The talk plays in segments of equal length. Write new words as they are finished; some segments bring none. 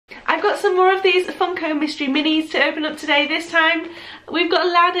got some more of these Funko mystery minis to open up today. This time we've got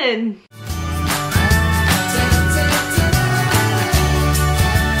Aladdin.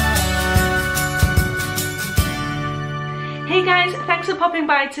 Hey guys, thanks for popping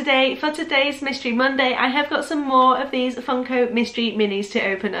by today. For today's Mystery Monday, I have got some more of these Funko Mystery Minis to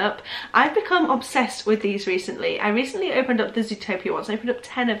open up. I've become obsessed with these recently. I recently opened up the Zootopia ones. I opened up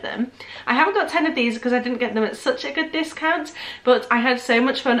 10 of them. I haven't got 10 of these because I didn't get them at such a good discount, but I had so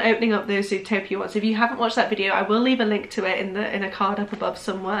much fun opening up those Zootopia ones. If you haven't watched that video, I will leave a link to it in a card up above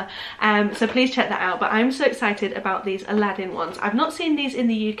somewhere. So please check that out. But I'm so excited about these Aladdin ones. I've not seen these in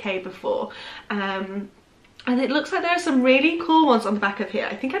the UK before. And it looks like there are some really cool ones on the back of here.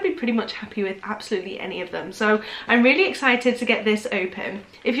 I think I'd be pretty much happy with absolutely any of them. So I'm really excited to get this open.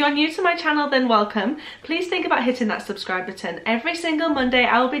 If you're new to my channel, then welcome. Please think about hitting that subscribe button. Every single Monday,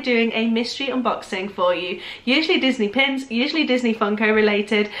 I'll be doing a mystery unboxing for you. Usually Disney pins, usually Disney Funko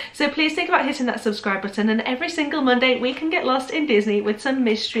related. So please think about hitting that subscribe button. And every single Monday, we can get lost in Disney with some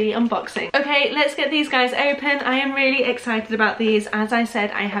mystery unboxing. Okay, let's get these guys open. I am really excited about these. As I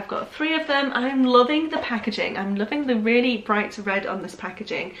said, I have got 3 of them. I'm loving the packaging. I'm loving the really bright red on this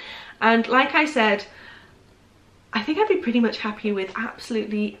packaging, and like I said, I think I'd be pretty much happy with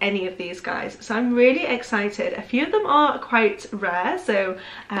absolutely any of these guys, so I'm really excited. A few of them are quite rare, so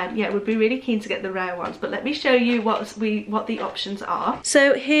yeah, would be really keen to get the rare ones, but let me show you what the options are.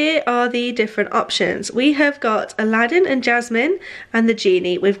 So here are the different options. We have got Aladdin and Jasmine and the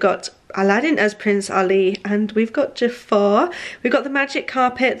genie. We've got Aladdin as Prince Ali, and we've got Jafar. We've got the magic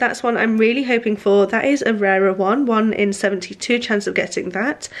carpet. That's one I'm really hoping for. That is a rarer one, 1 in 72 chance of getting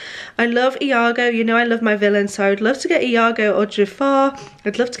that. I love Iago. You know I love my villain, so I would love to get Iago or Jafar.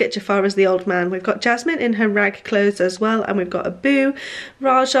 I'd love to get Jafar as the old man. We've got Jasmine in her rag clothes as well, and we've got Abu.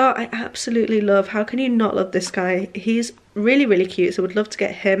 Raja, I absolutely love. How can you not love this guy? He's really, really cute, so I would love to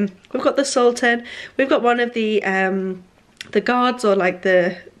get him. We've got the Sultan. We've got one of the guards, or like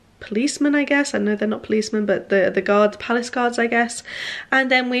the policemen, I guess. I know they're not policemen, but the guards, palace guards, I guess. And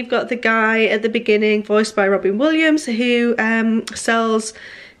then we've got the guy at the beginning, voiced by Robin Williams, who sells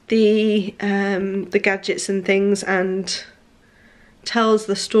the gadgets and things and tells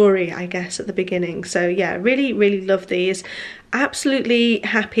the story, I guess, at the beginning. So yeah, really, really love these. Absolutely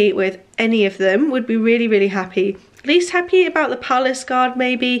happy with any of them. Would be really, really happy. Least happy about the palace guard,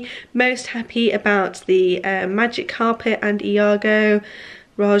 maybe. Most happy about the magic carpet and Iago.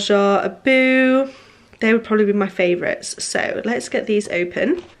 Raja, Abu, they would probably be my favourites. So let's get these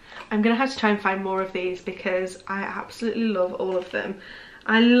open. I'm gonna have to try and find more of these because I absolutely love all of them.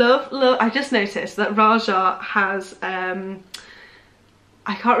 I just noticed that Raja has I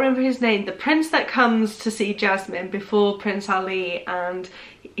can't remember his name, the prince that comes to see Jasmine before Prince Ali, and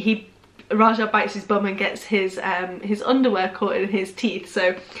Raja bites his bum and gets his underwear caught in his teeth.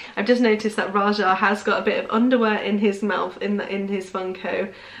 So I've just noticed that Raja has got a bit of underwear in his mouth in his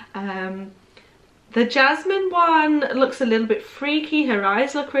Funko. The Jasmine one looks a little bit freaky. Her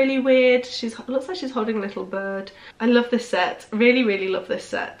eyes look really weird. Looks like she's holding a little bird. I love this set. Really, really love this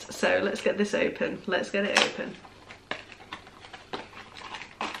set. So let's get this open. Let's get it open.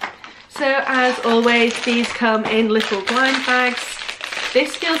 So as always, these come in little blind bags.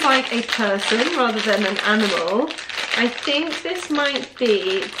 This feels like a person rather than an animal. I think this might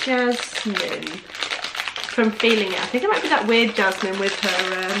be Jasmine from Feeling It. I think it might be that weird Jasmine with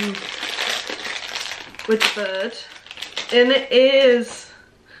her, with the bird. And it is.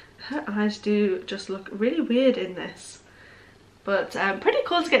 Her eyes do just look really weird in this. But pretty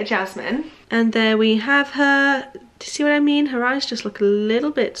cool to get Jasmine. And there we have her. Do you see what I mean? Her eyes just look a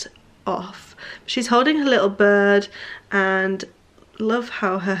little bit off. She's holding her little bird, and love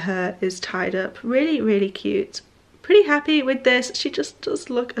how her hair is tied up. Really, really cute. Pretty happy with this. She just does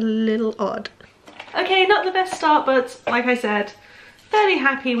look a little odd. Okay, not the best start, but like I said, fairly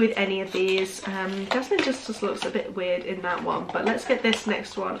happy with any of these. Jasmine just looks a bit weird in that one, but let's get this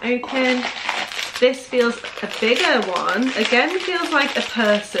next one open. This feels a bigger one. Again, feels like a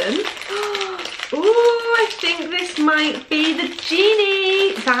person. Ooh, I think this might be the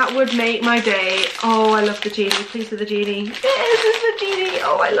genie. That would make my day. Oh, I love the genie. Please be the genie. Yes, it's the genie.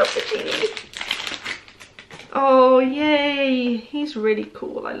 Oh, I love the genie. Oh, yay. He's really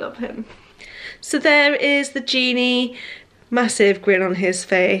cool. I love him. So there is the genie. Massive grin on his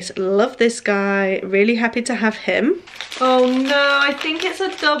face. Love this guy. Really happy to have him. Oh no, I think it's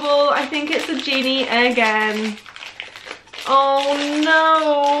a double. I think it's a genie again. Oh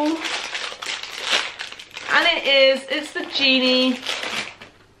no. And it is. It's the genie.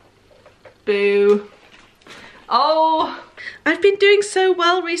 Boo. Oh. I've been doing so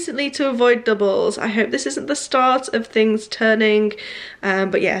well recently to avoid doubles. I hope this isn't the start of things turning,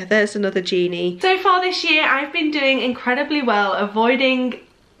 but yeah, there's another genie. So far this year I've been doing incredibly well avoiding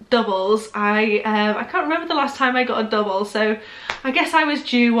doubles. I can't remember the last time I got a double, so I guess I was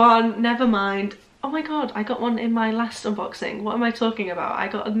due one. Never mind. Oh my god, I got one in my last unboxing. What am I talking about? I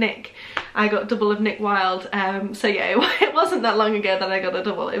got a Nick. I got a double of Nick Wilde. So yeah, it wasn't that long ago that I got a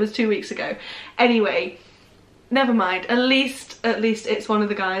double. It was 2 weeks ago. Anyway, never mind. At least it's one of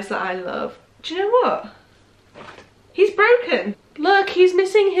the guys that I love. Do you know what? He's broken. Look, he's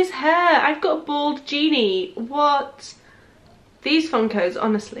missing his hair. I've got a bald genie. What? These Funkos,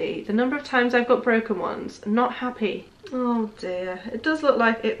 honestly, the number of times I've got broken ones, I'm not happy. Oh dear. It does look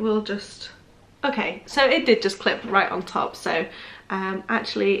like it will just... Okay, so it did just clip right on top, so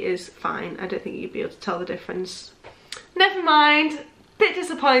actually is fine. I don't think you'd be able to tell the difference. Never mind. Bit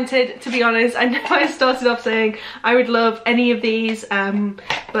disappointed, to be honest. I know I started off saying I would love any of these,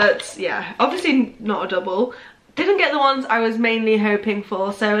 but yeah, obviously not a double. Didn't get the ones I was mainly hoping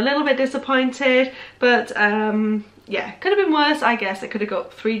for, so a little bit disappointed, but yeah, could have been worse, I guess. I could have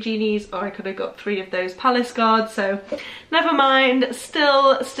got 3 genies, or I could have got 3 of those palace guards, so never mind.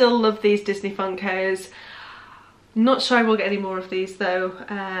 Still love these Disney Funkos. Not sure I will get any more of these though.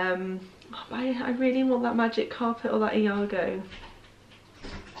 I really want that magic carpet or that Iago.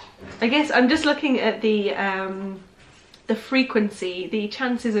 I guess I'm just looking at the frequency, the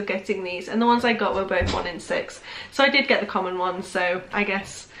chances of getting these, and the ones I got were both 1 in 6. So I did get the common ones, so I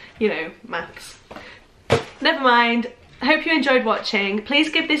guess, you know, maths. Never mind. Hope you enjoyed watching. Please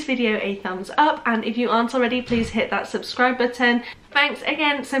give this video a thumbs up, and if you aren't already, please hit that subscribe button. Thanks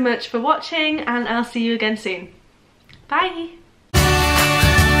again so much for watching, and I'll see you again soon. Bye!